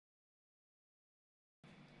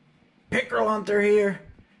Pickerel Hunter here.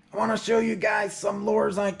 I want to show you guys some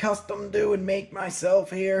lures I custom do and make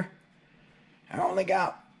myself here. I only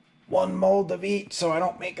got one mold of each, so I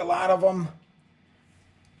don't make a lot of them.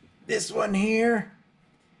 This one here,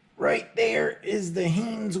 right there, is the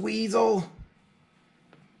Heinz Weasel.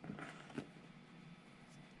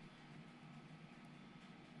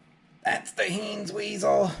 That's the Heinz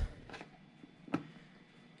Weasel.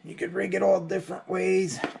 You could rig it all different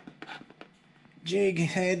ways. Jig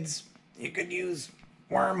heads, you could use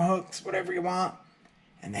worm hooks, whatever you want.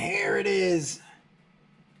 And here it is,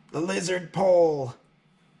 the lizard pole.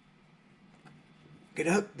 You could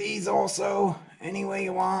hook these also any way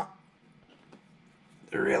you want.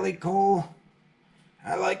 They're really cool.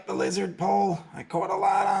 I like the lizard pole. I caught a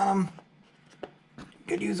lot on them. You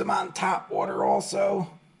could use them on top water also.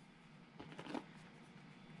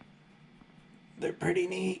 They're pretty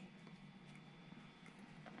neat.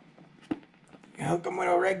 You hook them with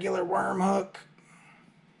a regular worm hook,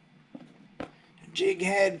 a jig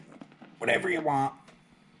head, whatever you want.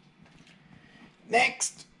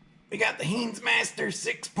 Next, we got the Heinz Master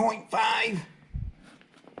 6.5.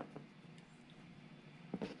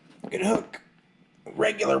 You can hook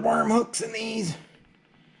regular worm hooks in these,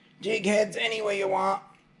 jig heads any way you want.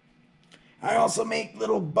 I also make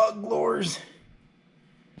little bug lures.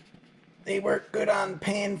 They work good on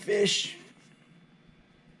panfish.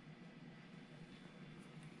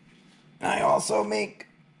 I also make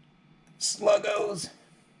sluggos.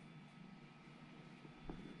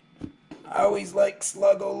 I always like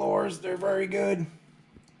sluggo lures. They're very good.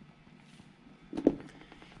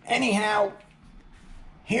 Anyhow,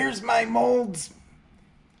 here's my molds.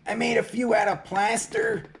 I made a few out of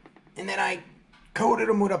plaster and then I coated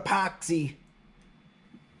them with epoxy.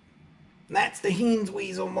 That's the Heinz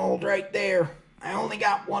Weasel mold right there. I only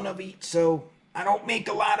got one of each, so I don't make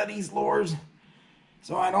a lot of these lures.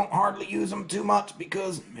 So I don't hardly use them too much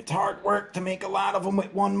because it's hard work to make a lot of them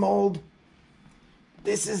with one mold.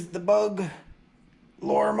 This is the bug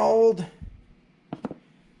lure mold.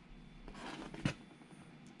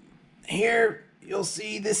 Here you'll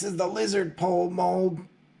see this is the lizard pole mold.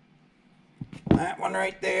 That one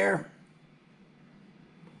right there.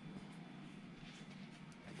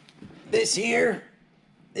 This here,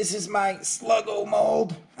 this is my sluggo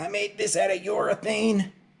mold. I made this out of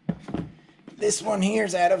urethane. This one here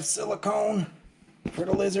is out of silicone for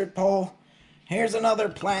the lizard pole. Here's another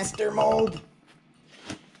plaster mold.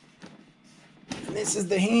 And this is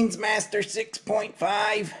the Heinz Master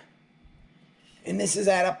 6.5. And this is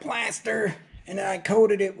out of plaster. And I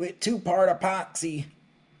coated it with 2-part epoxy.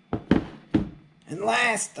 And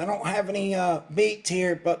last, I don't have any baits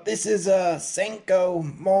here, but this is a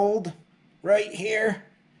Senko mold right here.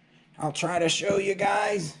 I'll try to show you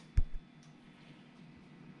guys.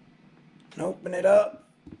 And open it up.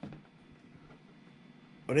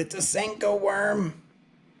 But it's a Senko worm.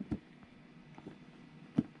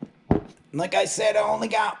 Like I said, I only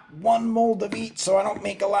got one mold of each, so I don't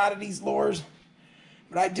make a lot of these lures.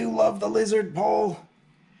 But I do love the lizard pole.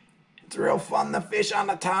 It's real fun to fish on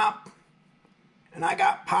the top. And I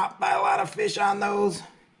got popped by a lot of fish on those.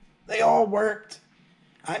 They all worked.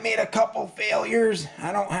 I made a couple failures.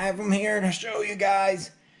 I don't have them here to show you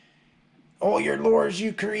guys. All your lures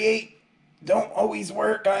you create don't always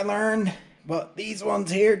work, I learned. But these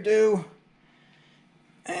ones here do.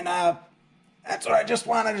 And that's what I just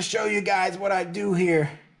wanted to show you guys what I do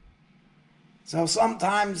here. So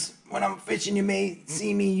sometimes when I'm fishing, you may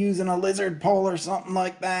see me using a lizard pole or something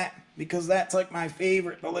like that. Because that's like my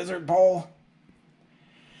favorite, the lizard pole.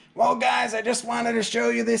 Well guys, I just wanted to show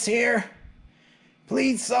you this here.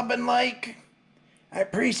 Please sub and like. I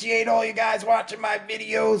appreciate all you guys watching my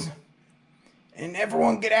videos. And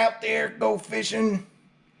everyone get out there, go fishing.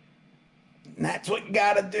 And that's what you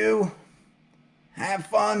gotta do. Have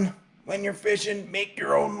fun when you're fishing. Make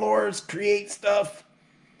your own lures, create stuff.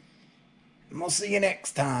 And we'll see you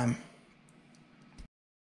next time.